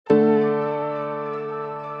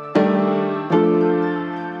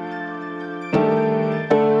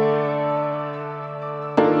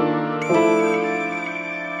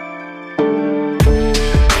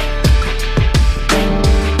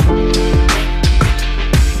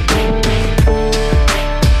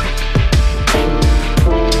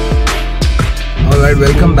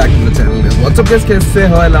welcome back to the channel guys. What's up guys, kaise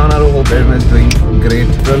ho? Hope everyone is doing great.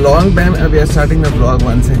 For a long time we are starting the vlog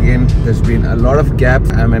once again. There's been a lot of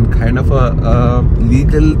gaps. I'm in kind of a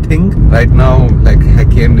legal thing right now. Like I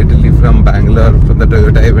came literally from Bangalore from the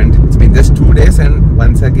Toyota event. It's been just 2 days and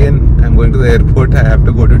once again I'm going to the airport. I have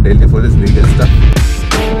to go to Delhi for this legal stuff.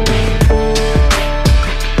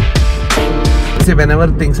 See, whenever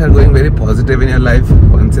things are going very positive in your life,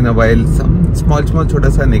 once in a while some small chota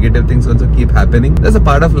sa negative things also keep happening. There's a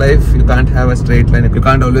part of life. You can't have a straight line. You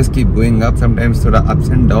can't always keep going up. Sometimes sort of ups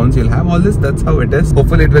and downs you'll have all this. That's how it is.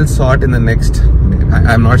 Hopefully it will sort in the next,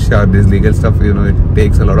 I'm not sure. This legal stuff, you know, it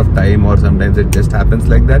takes a lot of time or sometimes it just happens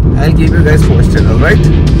like that. I'll keep you guys posted, alright?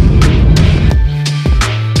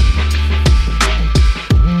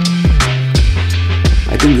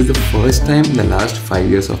 I think this is the first time in the last 5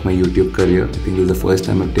 years of my YouTube career. I think this is the first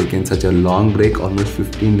time I've taken such a long break, almost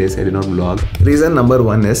 15 days I did not vlog. Reason number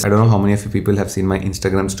one is, I don't know how many of you people have seen my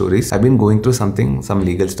Instagram stories. I've been going through some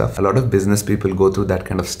legal stuff. A lot of business people go through that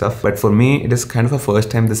kind of stuff. But for me, it is kind of a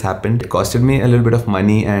first time this happened. It costed me a little bit of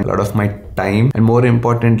money and a lot of my time. And more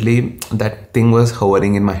importantly, that thing was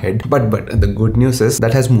hovering in my head. But the good news is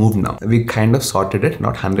that has moved now. We kind of sorted it,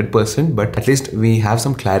 not 100%, but at least we have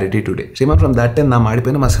some clarity today. Sriman, from that time,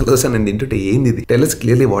 tell us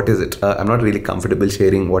clearly what is it. I'm not really comfortable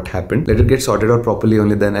sharing what happened. Let it get sorted out properly,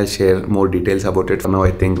 only then I'll share more details about it. For now,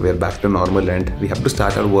 I think we're back to normal and we have to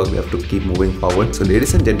start our work. We have to keep moving forward. So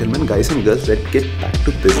ladies and gentlemen, guys and girls, let's get back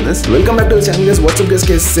to business. Welcome back to the channel guys. What's up guys?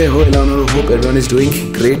 Kaise ho? Hope everyone is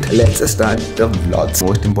doing great. Let's start the vlogs.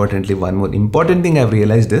 Most importantly, one more important thing I've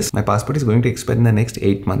realized is my passport is going to expire in the next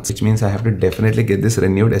 8 months, which means I have to definitely get this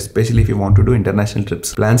renewed, especially if you want to do international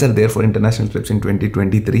trips. Plans are there for international trips in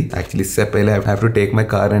 2023. Actually, I have to take my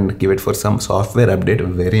car and give it for some software update, a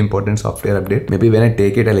very important software update. Maybe when I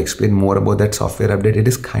take it, I'll explain more about that software update. It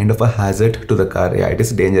is kind of a hazard to the car. Yeah, it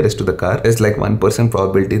is dangerous to the car. There's like 1%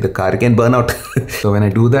 probability the car can burn out. So when I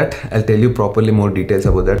do that, I'll tell you properly more details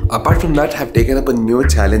about that. Apart from that, I've taken up a new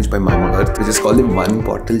challenge by MamaEarth, which is called the 1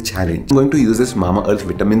 bottle challenge. I'm going to use this MamaEarth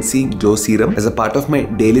Vitamin C Glow Serum as a part of my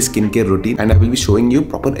daily skincare routine, and I will be showing you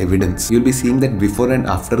proper evidence. You'll be seeing that before and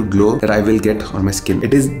after glow that I will get on my skin.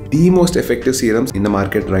 It is the most effective serums in the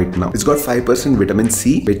market right now. It's got 5% vitamin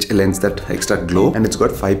C, which lends that extra glow, and it's got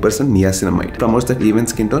 5% niacinamide. Promotes that even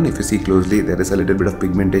skin tone. If you see closely, there is a little bit of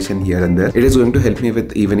pigmentation here and there. It is going to help me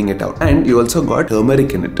with evening it out. And you also got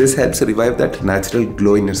turmeric in it. This helps revive that natural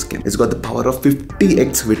glow in your skin. It's got the power of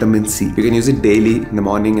 50x vitamin C. You can use it daily, in the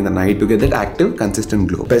morning, in the night, to get that active, consistent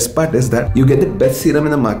glow. Best part is that you get the best serum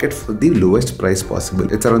in the market for the lowest price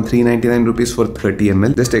possible. It's around 399 rupees for 30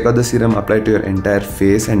 ml. Just take out the serum, apply to your entire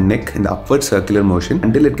face and neck in the upward circular motion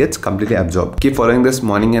until it gets completely absorbed. Keep following this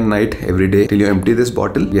morning and night every day till you empty this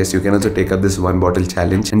bottle. Yes, you can also take up this 1 bottle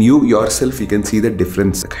challenge, and you yourself, you can see the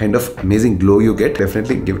difference, the kind of amazing glow you get.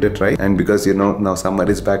 Definitely give it a try. And because you know now summer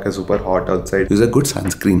is back and super hot outside, use a good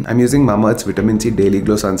sunscreen. I'm using MamaEarth's Vitamin C Daily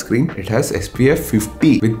Glow Sunscreen. It has SPF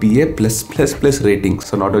 50 with PA+++ rating.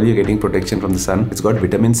 So not only you're getting protection from the sun, it's got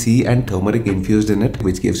vitamin C and turmeric infused in it,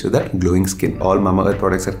 which gives you that glowing skin. All MamaEarth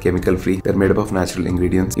products are chemical free. They're made up of natural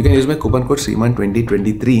ingredients. You can use my coupon code Sriman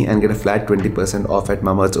 2023 and get a flat 20% off at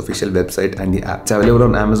MamaEarth's official website and the app. It's available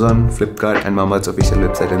on Amazon, Flipkart and MamaEarth's official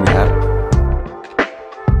website and the app.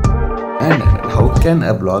 And how can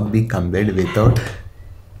a vlog be complete without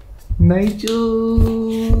Naichu?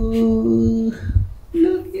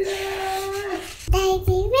 Look here.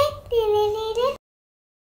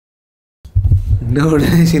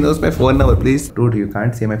 Dude, she knows my phone number. Please, dude, you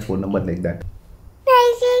can't say my phone number like that.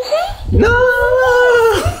 No!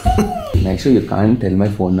 Actually, you can't tell my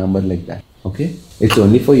phone number like that. Okay? It's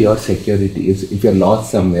only for your security. If you're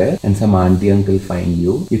lost somewhere and some auntie uncle find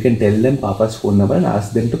you, you can tell them Papa's phone number and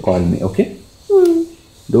ask them to call me. Okay?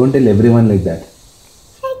 Don't tell everyone like that.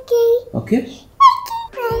 Okay?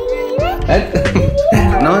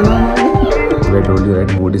 No. I told you, right,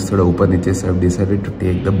 mood is sort of open, so I've decided to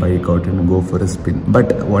take the bike out and go for a spin.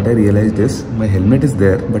 But what I realized is, my helmet is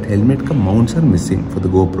there, but helmet ka mounts are missing for the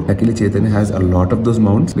GoPro. Luckily, Chaitanya has a lot of those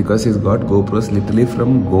mounts because he's got GoPros literally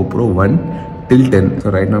from GoPro 1 till 10. So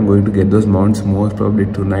right now I'm going to get those mounts. Most probably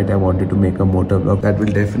tonight I wanted to make a motor vlog. That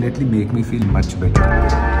will definitely make me feel much better.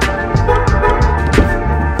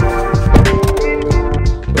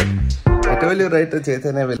 I told you right,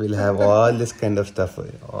 Chaitanya will have all this kind of stuff.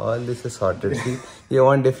 All this is sorted. See, you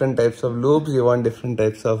want different types of loops, you want different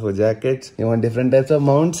types of jackets, you want different types of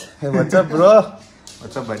mounts. Hey, what's up, bro?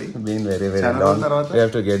 What's up, buddy? Been very long. We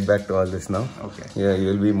have to get back to all this now. Okay. Yeah,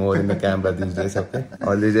 you'll be more in the camera these days, okay?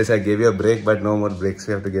 All these days I gave you a break, but no more breaks.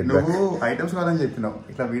 We have to get back. No, items kavalani cheppinavu.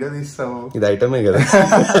 Itla video teestavu. Idi item e kada.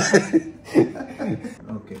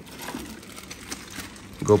 Okay.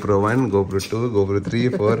 GoPro 1, GoPro 2, GoPro 3,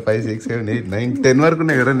 4, 5, 6, 7, 8, 9, 10 వరకు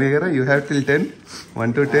ఉన్నాయి కదా నీ దగ్గర? You have till 10?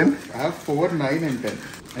 1 to 10? I have 4, 9 and 10.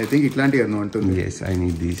 I think ఇట్లాంటివి అన్న ఉంటుంది. Yes, I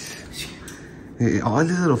need these. All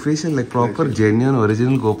these are official, like proper, genuine,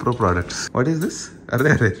 original GoPro products. What is this?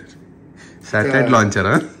 Arre. Satellite launcher,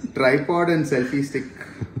 huh? Tripod and selfie stick.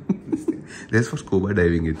 This is for scuba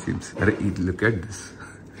diving, it seems. Arre, look at this.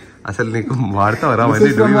 అసలు నీకు వాడతావరా మళ్ళీ?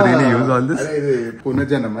 Do you really use all this? ఇది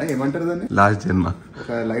పునర్జన్మ ఏమంటారు దాన్ని? Last జన్మ. ఒక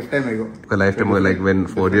life time ago, like when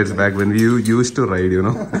 4 years back when you used to ride, you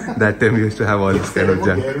know, that time you used to have all this kind of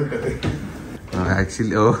junk.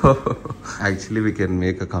 Actually we can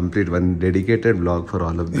make a complete one dedicated vlog for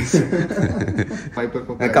all of this.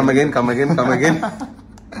 Come again.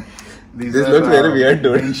 This looks very weird,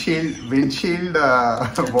 dude. Windshield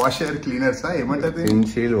washer cleaners, ఏమంటది?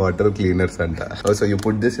 Windshield water cleaners anta. Oh, so you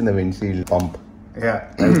put this in the windshield pump. Yeah.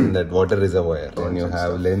 In that water reservoir. When you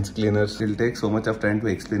have lens cleaners, it will take so much of time to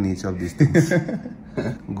explain each of these things.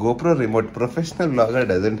 GoPro remote. Professional vlogger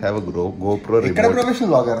doesn't have a GoPro remote. Ekkada professional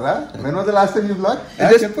vlogger ra? When was the last time you vlogged?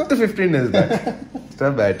 Just 15 days back.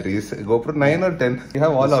 Extra batteries. GoPro 9 or 10. You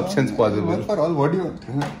have all options possible. For all, what do you want?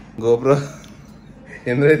 GoPro.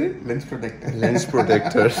 Lens protector. Lens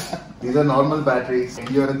protectors. These are normal batteries,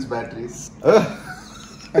 endurance batteries.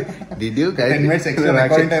 Did you guys? 10 minutes extra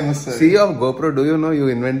recording time was. See of GoPro, do you know you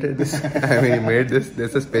invented this? I mean, you made this.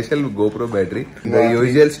 There's a special GoPro battery. The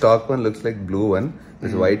usual stock one looks like blue one.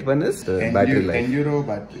 This white one is battery life.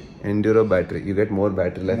 Enduro battery. You get more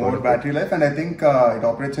battery life. More battery life, and I think it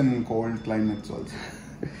operates in cold climates also.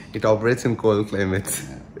 It operates in cold climates.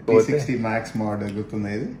 360 Max mod, guttunda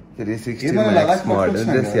idi? 360 Max mod.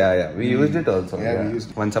 This, yeah. We used it also. Yeah, we used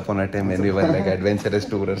it. Once upon a time when we were like adventurous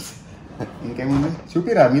tourers. ఇంకేముంది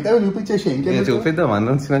చూపిరా? మిగతా చూపించేసి ఇంకేం చూపిద్దాం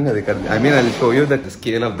అన్నం వచ్చినాం కదా ఇక్కడ. I mean I will show you that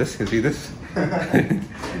scale of this. See this.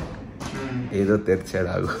 ఏదో తెరిచాడు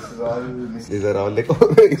ఆగు. These are all like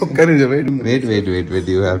ఒక్క నిమిషం wait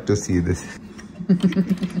you have to see this.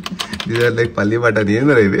 These are like పల్లి బటన్.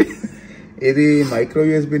 ఏంద్రా ఇది? ఇది మైక్రో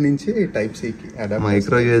యూఎస్బి నుంచి టైప్ సి కి adapter.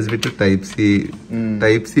 Micro USB to type C.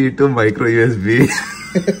 Type C to micro USB.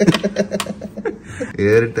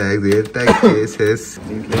 Air tag cases.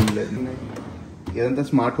 ఇదంతా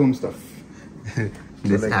smart home stuff.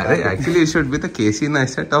 Actually, it should be the KC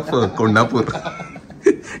Neistat of Kondapur.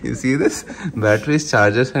 You see this? Batteries,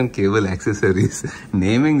 chargers and cable accessories.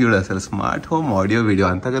 Naming చూడు అసలు smart home audio video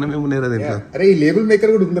అంతగానే మేము ఉన్నారా దీంట్లో? అరే ఈ label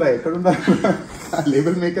maker కూడా ఉందిరా. ఎక్కడ ఉందా?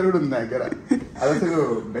 లేబుల్ మేకర్ కూడా ఉంది దగ్గర. అది అసలు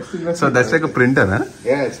best investment. So that's like a printer, huh?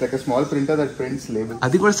 Yeah, it's like a small printer that prints labels.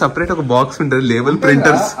 అది కూడా సెపరేట్ ఒక బాక్స్ ఉంటుంది లేబుల్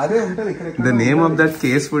ప్రింటర్స్. అదే ఉంటుంది ఇక్కడ. The name of that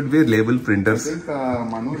case would be label printers. I think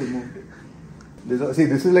Manu removed it.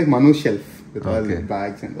 This is like Manu's shelf with all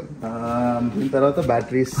bags and all. దీని తర్వాత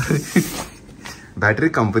batteries. Battery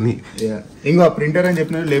company. ఇంకో printer అని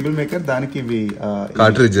చెప్పిన label maker, దానికి ఇవి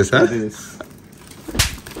కార్ట్రిడ్జెస్.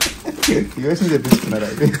 యూఎస్ నుంచి తెప్పిస్తున్నారు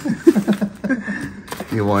అయితే.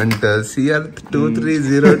 You want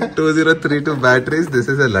CR230232 batteries. This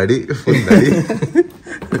is a Ladi, full Ladi.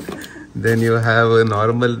 Then you have a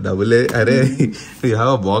normal AA. Array, you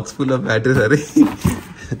have a box full of batteries. Array,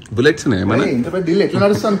 bullets ఉన్నాయి మన. ఇంత పెద్ద డీల్ ఎట్లా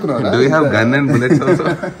నడుస్తా అనుకున్నారా? Do you have gun and bullets also?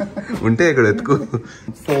 ఉంటే ఇక్కడ ఎత్తుకో.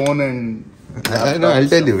 Phone and no, I'll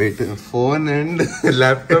tell you. Wait, phone and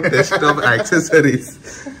laptop, desktop accessories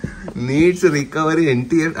needs recovery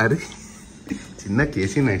entire. Array, చిన్న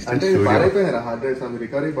కేసీ నైస్ అంటే పారైపోయినారా హార్డ్ డ్రైవ్స్? అవి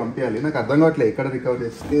రికవరీ పంపించాలి. నాకు అర్థం కావట్లేదు ఎక్కడ రికవరీ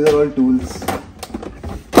చేస్తారు. These are all tools.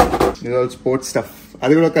 These all sports stuff.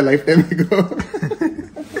 అది కూడా ఒక life time ago.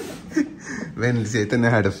 When Chaitanya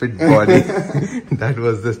had a fit body, that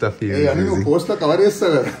was the stuff he was using. Post లో కవర్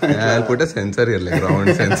చేస్తారు కదా. I'll put a sensor here, like round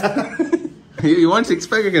sensor. You want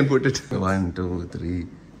 6-pack, you can put it. 1, 2, 3.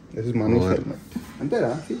 This is Manu's helmet. Antera?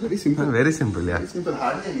 Very simple. Very simple, yeah. Very simple.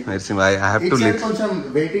 Hardly. Very simple. I have to lift. It's like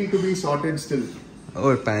waiting to be sorted still. Oh,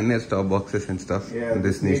 pioneer stop boxes and stuff. Yeah,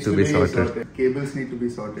 this needs to be sorted. Cables need to be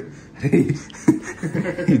sorted.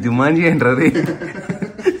 Jumanji and Rari.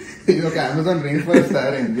 ఇది ఒక Amazon rain forest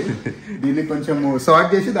తయారైంది. దీన్ని కొంచెం sort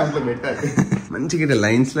చేసి దాంట్లో పెట్టాలి. మంచిగా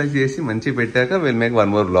lines లాగా చేసి మంచి పెట్టాక will make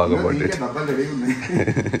one more blog about it.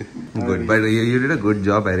 Good, but you did a good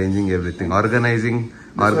job arranging everything, organizing.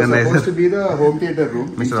 Supposed to be the home theater room.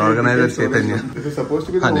 Mr. Organizer Chaitanya. This was supposed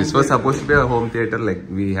to be the this was supposed to be a home theater. Like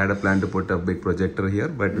we had a plan to put a big projector here,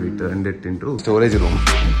 but we turned it into storage room.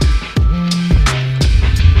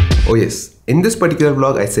 Oh yes. In this particular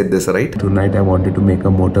vlog, I said this, right? Tonight I wanted to make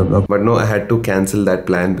a motor vlog, but no, I had to cancel that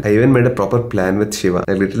plan. I even made a proper plan with Shiva.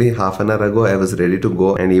 Like literally half an hour ago, I was ready to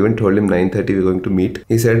go and even told him 9:30 we're going to meet.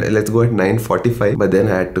 He said, let's go at 9:45, but then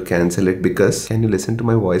I had to cancel it because, can you listen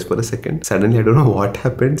to my voice for a second? Suddenly, I don't know what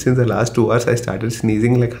happened. Since the last 2 hours, I started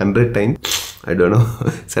sneezing like 100 times. I don't know.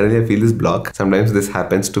 Suddenly I feel this block. Sometimes this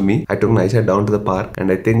happens to me. I took Naisha down to the park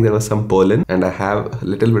and I think there was some pollen and I have a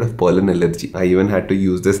little bit of pollen allergy. I even had to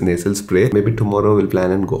use this nasal spray. Maybe tomorrow we'll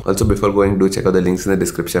plan and go. Also before going, do check out the links in the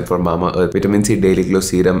description for MamaEarth Vitamin C Daily Glow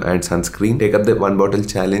Serum and Sunscreen. Take up the 1 bottle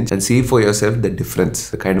challenge and see for yourself the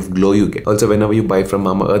difference, the kind of glow you get. Also whenever you buy from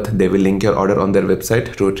MamaEarth, they will link your order on their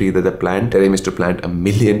website to a tree that they plant. Their aim is to plant 1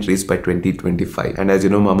 million trees by 2025. And as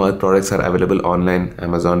you know, MamaEarth products are available online,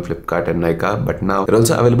 Amazon, Flipkart and Nykaa. But now they're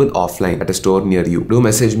also available offline at a store near you. Do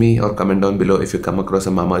message me or comment down below if you come across a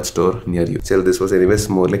MamaEarth store near you. So this was anyways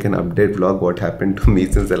more like an update vlog. What happened to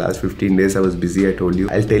me since the last 15 days. I was busy, I told you.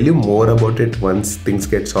 I'll tell you more about it once things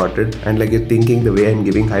get sorted. And like you're thinking, the way I'm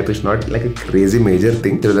giving hype is not like a crazy major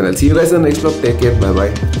thing. Till then, I'll see you guys in the next vlog. Take care. Bye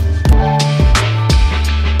bye.